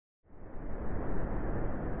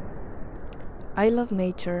I love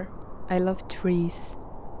nature, I love trees,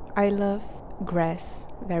 I love grass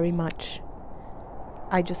very much.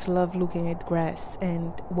 I just love looking at grass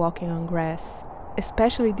and walking on grass,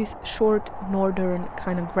 especially this short northern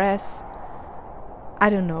kind of grass. I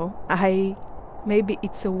don't know, maybe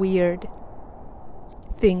it's a weird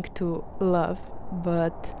thing to love,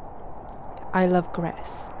 but I love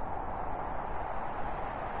grass.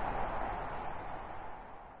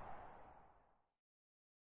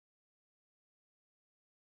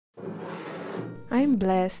 I'm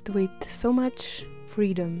blessed with so much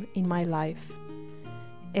freedom in my life,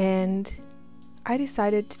 and I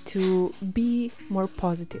decided to be more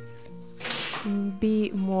positive,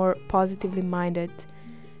 be more positively minded,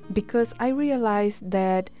 because I realized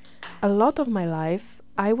that a lot of my life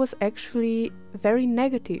I was actually very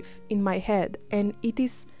negative in my head, and it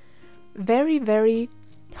is very, very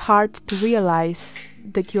hard to realize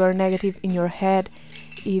that you are negative in your head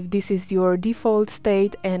if this is your default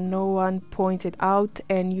state and no one points it out,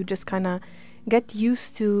 and you just kind of get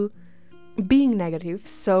used to being negative,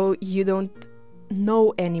 so you don't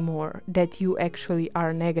know anymore that you actually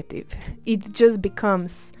are negative. It just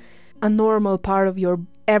becomes a normal part of your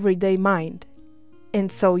everyday mind,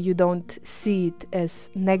 and so you don't see it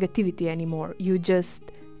as negativity anymore. You just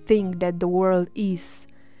think that the world is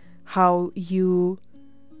how you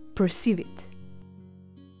perceive it.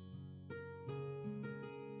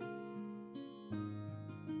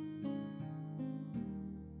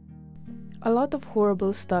 A lot of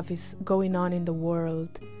horrible stuff is going on in the world,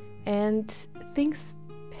 and things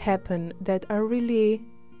happen that are really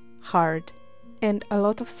hard, and a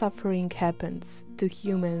lot of suffering happens to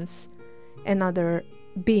humans and other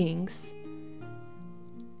beings.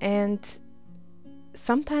 And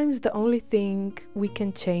sometimes the only thing we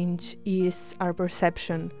can change is our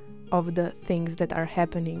perception of the things that are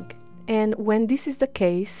happening. And when this is the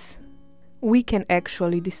case, we can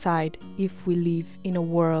actually decide if we live in a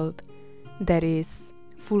world that is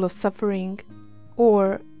full of suffering,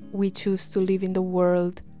 or we choose to live in the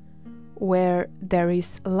world where there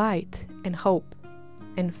is light and hope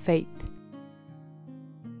and faith.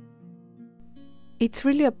 It's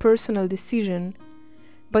really a personal decision,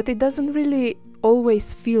 but it doesn't really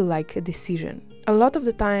always feel like a decision. A lot of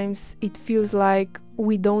the times it feels like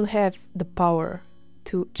we don't have the power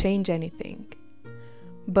to change anything.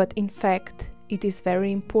 But in fact, it is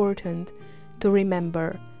very important to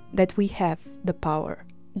remember that we have the power,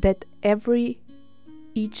 that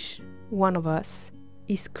each one of us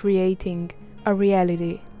is creating a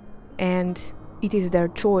reality, and it is their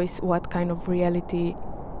choice what kind of reality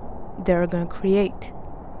they're gonna create.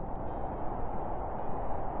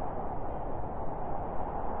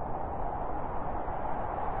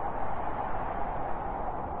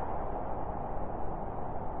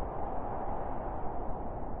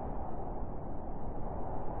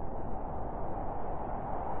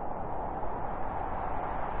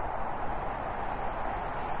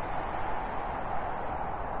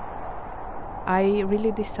 I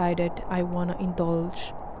really decided I want to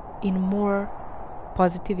indulge in more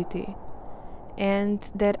positivity, and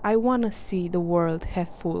that I want to see the world half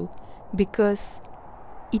full, because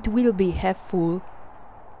it will be half full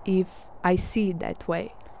if I see it that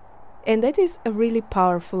way. And that is a really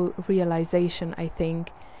powerful realization, I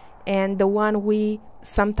think, and the one we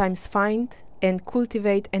sometimes find and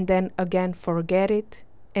cultivate and then again forget it,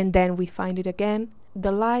 and then we find it again.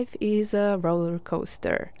 The life is a roller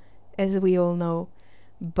coaster, as we all know,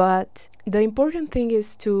 but the important thing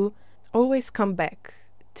is to always come back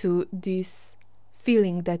to this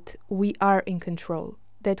feeling that we are in control,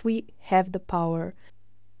 that we have the power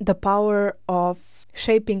of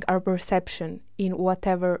shaping our perception in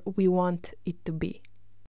whatever we want it to be.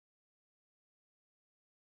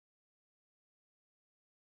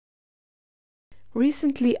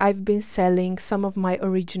 Recently, I've been selling some of my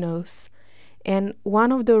originals, and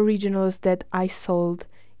one of the originals that I sold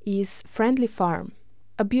is Friendly Farm.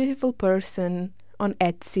 A beautiful person on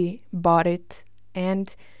Etsy bought it,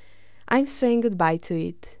 and I'm saying goodbye to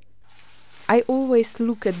it. I always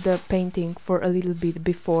look at the painting for a little bit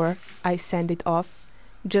before I send it off,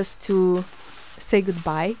 just to say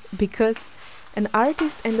goodbye, because an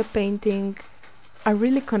artist and a painting are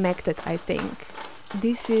really connected, I think.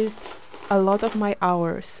 This is a lot of my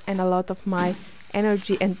hours and a lot of my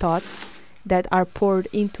energy and thoughts that are poured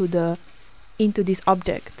into this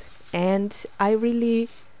object, and I really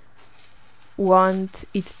want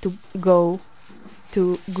it to go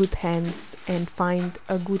to good hands and find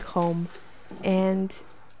a good home, and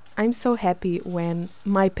I'm so happy when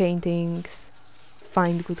my paintings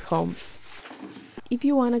find good homes. If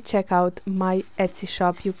you want to check out my Etsy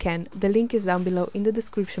shop, you can. The link is down below in the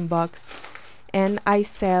description box, and I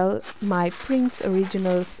sell my prints,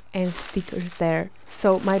 originals and stickers there.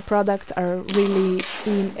 So my products are really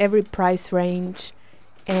in every price range,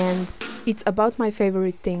 and it's about my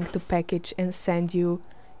favorite thing to package and send you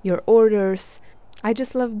your orders. I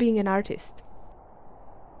just love being an artist.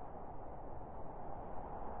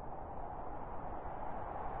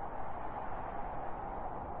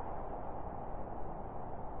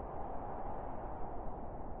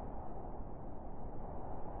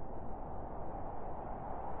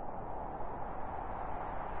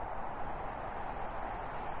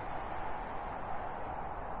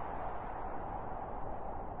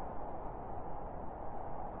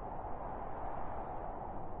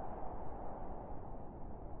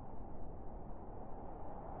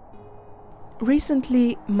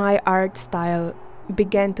 Recently, my art style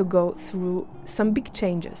began to go through some big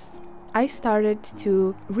changes. I started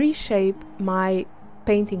to reshape my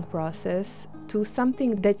painting process to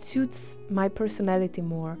something that suits my personality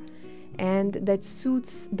more and that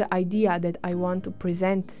suits the idea that I want to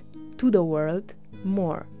present to the world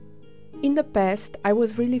more. In the past, I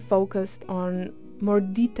was really focused on more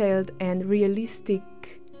detailed and realistic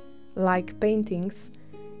like paintings,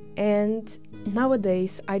 and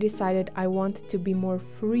nowadays I decided I wanted to be more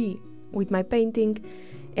free with my painting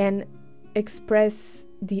and express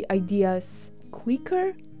the ideas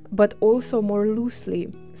quicker but also more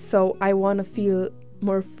loosely. So I want to feel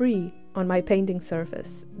more free on my painting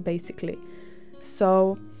surface, basically.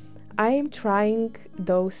 So I am trying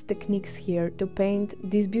those techniques here to paint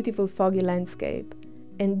this beautiful foggy landscape.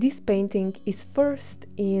 And this painting is first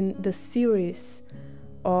in the series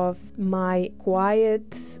of my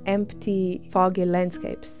quiet, empty, foggy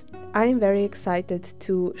landscapes. I am very excited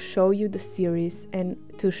to show you the series and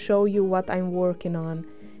to show you what I'm working on.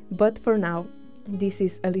 But for now, this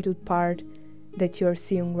is a little part that you're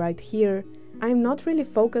seeing right here. I'm not really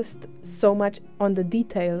focused so much on the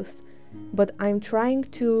details, but I'm trying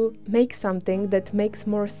to make something that makes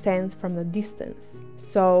more sense from a distance.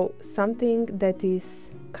 So something that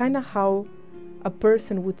is kind of how a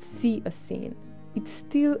person would see a scene. It's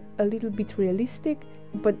still a little bit realistic,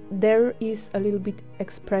 but there is a little bit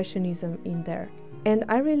expressionism in there. And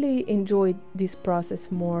I really enjoyed this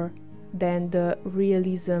process more than the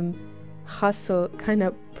realism, hustle kind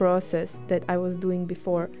of process that I was doing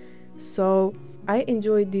before. So I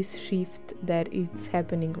enjoyed this shift that is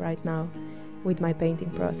happening right now with my painting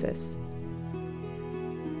process.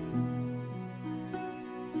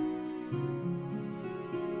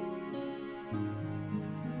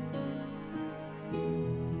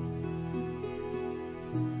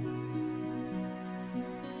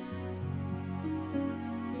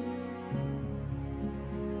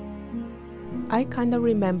 I kind of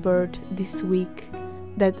remembered this week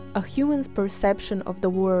that a human's perception of the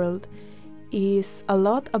world is a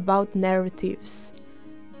lot about narratives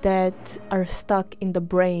that are stuck in the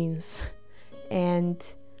brains and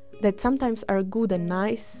that sometimes are good and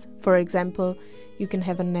nice. For example, you can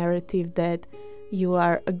have a narrative that you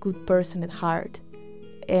are a good person at heart,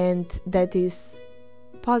 and that is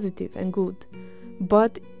positive and good.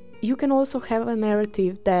 But you can also have a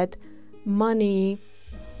narrative that money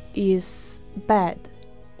is bad,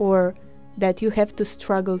 or that you have to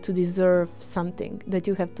struggle to deserve something, that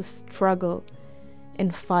you have to struggle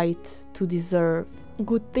and fight to deserve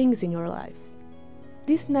good things in your life.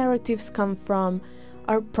 These narratives come from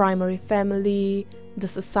our primary family, the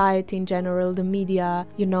society in general, the media,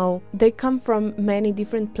 they come from many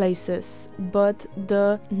different places, but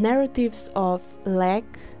the narratives of lack,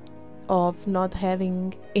 of not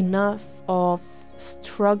having enough, of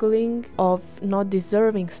struggling, of not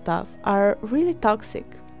deserving stuff are really toxic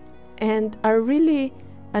and are really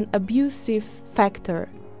an abusive factor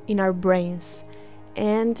in our brains.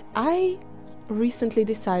 And I recently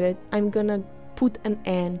decided I'm gonna put an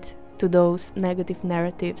end to those negative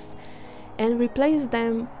narratives and replace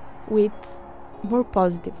them with more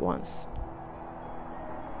positive ones.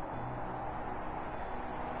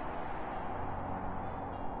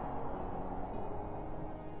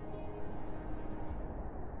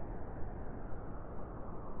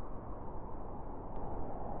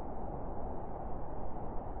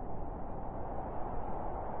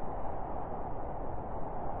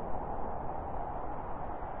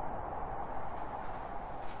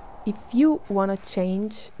 If you want to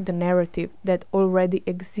change the narrative that already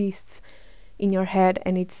exists in your head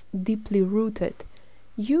and it's deeply rooted,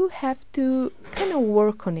 you have to kind of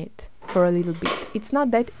work on it for a little bit. It's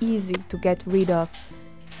not that easy to get rid of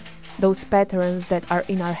those patterns that are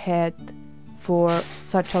in our head for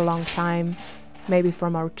such a long time, maybe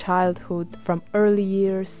from our childhood, from early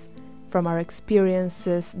years, from our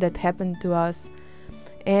experiences that happened to us.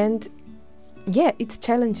 And yeah, it's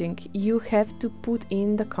challenging. You have to put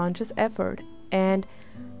in the conscious effort, and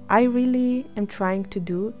I really am trying to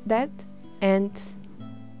do that. And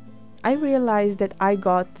I realized that I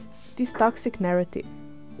got this toxic narrative,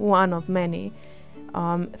 one of many,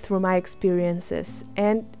 through my experiences,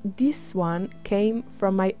 and this one came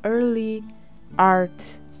from my early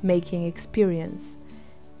art making experience.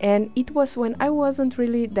 And it was when I wasn't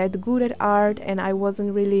really that good at art, and I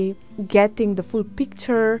wasn't really getting the full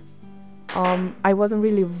picture. I wasn't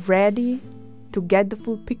really ready to get the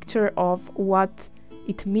full picture of what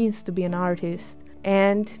it means to be an artist.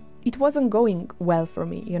 And it wasn't going well for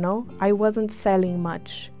me, you know? I wasn't selling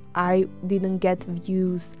much. I didn't get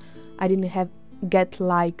views. I didn't get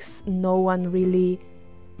likes. No one really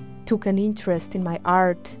took an interest in my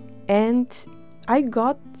art. And I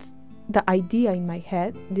got the idea in my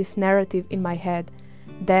head, this narrative in my head,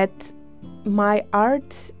 that my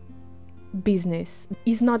art business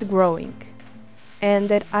is not growing, and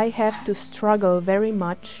that I have to struggle very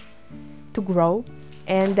much to grow,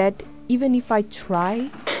 and that even if I try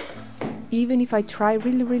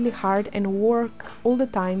really, really hard and work all the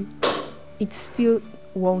time, it still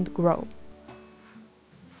won't grow.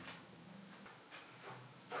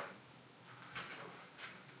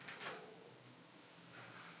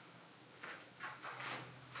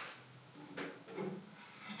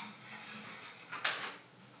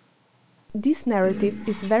 This narrative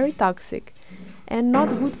is very toxic and not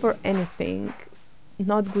good for anything.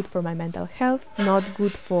 Not good for my mental health, not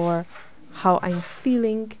good for how I'm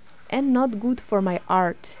feeling, and not good for my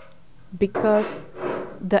art, because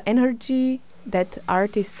the energy that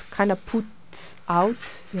artists kind of puts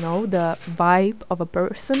out, you know, the vibe of a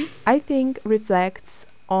person, I think reflects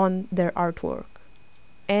on their artwork.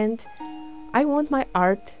 And I want my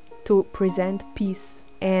art to present peace,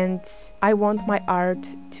 and I want my art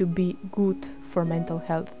to be good for mental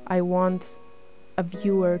health. I want a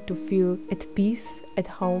viewer to feel at peace at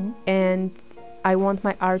home, and I want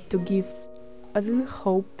my art to give a little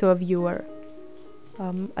hope to a viewer,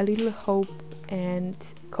 a little hope and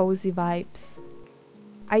cozy vibes.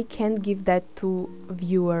 I can't give that to a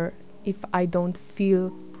viewer if I don't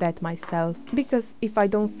feel that myself, because if I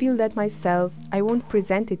don't feel that myself, I won't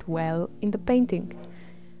present it well in the painting.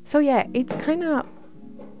 So yeah, it's kind of,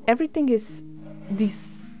 everything is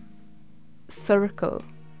this circle.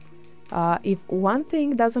 If one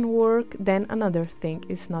thing doesn't work, then another thing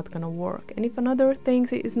is not gonna work. And if another thing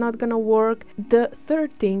is not gonna work, the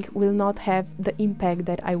third thing will not have the impact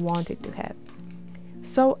that I want it to have.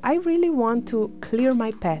 So I really want to clear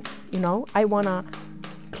my path, you know? I wanna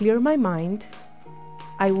clear my mind.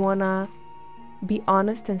 I wanna be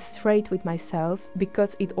honest and straight with myself,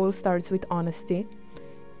 because it all starts with honesty.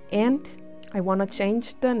 And I want to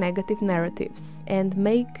change the negative narratives and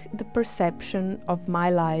make the perception of my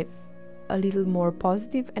life a little more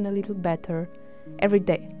positive and a little better every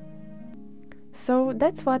day. So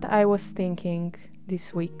that's what I was thinking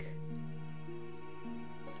this week.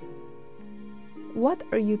 What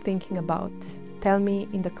are you thinking about? Tell me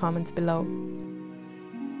in the comments below.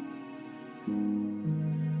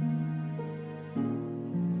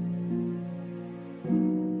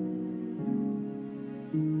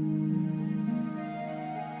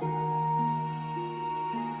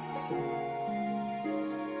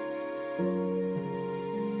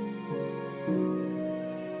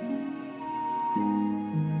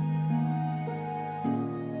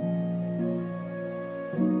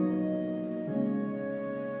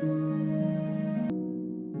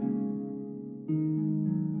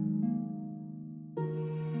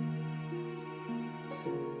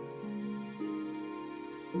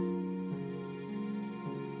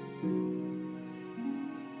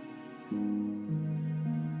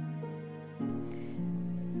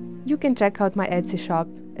 You can check out my Etsy shop.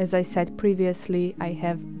 As I said previously, I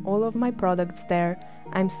have all of my products there.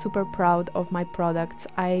 I'm super proud of my products.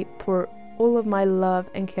 I pour all of my love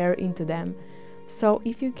and care into them. So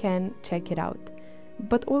if you can, check it out.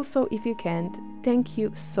 But also, if you can't, thank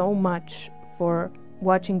you so much for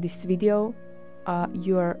watching this video.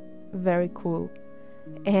 You're very cool.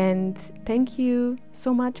 And thank you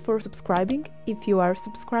so much for subscribing, if you are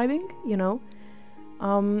subscribing, you know.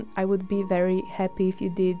 I would be very happy if you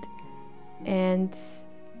did. And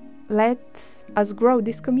let us grow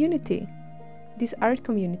this community, this art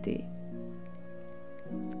community.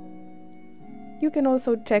 You can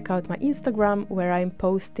also check out my Instagram, where I'm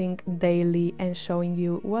posting daily and showing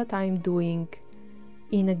you what I'm doing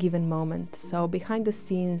in a given moment. So behind the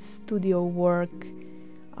scenes, studio work,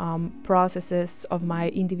 processes of my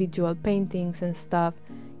individual paintings and stuff,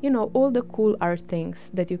 you know, all the cool art things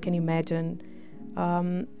that you can imagine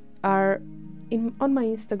are on my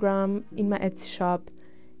Instagram, in my Etsy shop,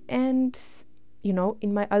 and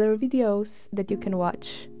in my other videos that you can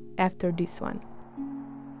watch after this one.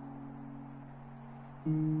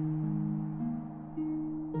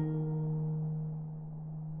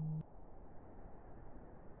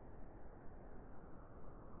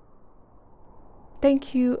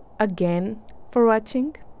 Thank you again for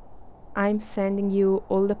watching. I'm sending you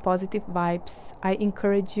all the positive vibes. I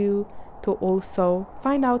encourage you to also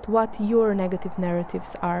find out what your negative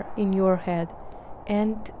narratives are in your head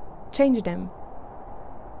and change them.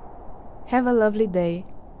 Have a lovely day,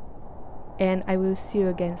 and I will see you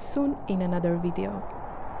again soon in another video.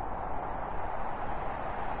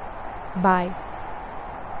 Bye.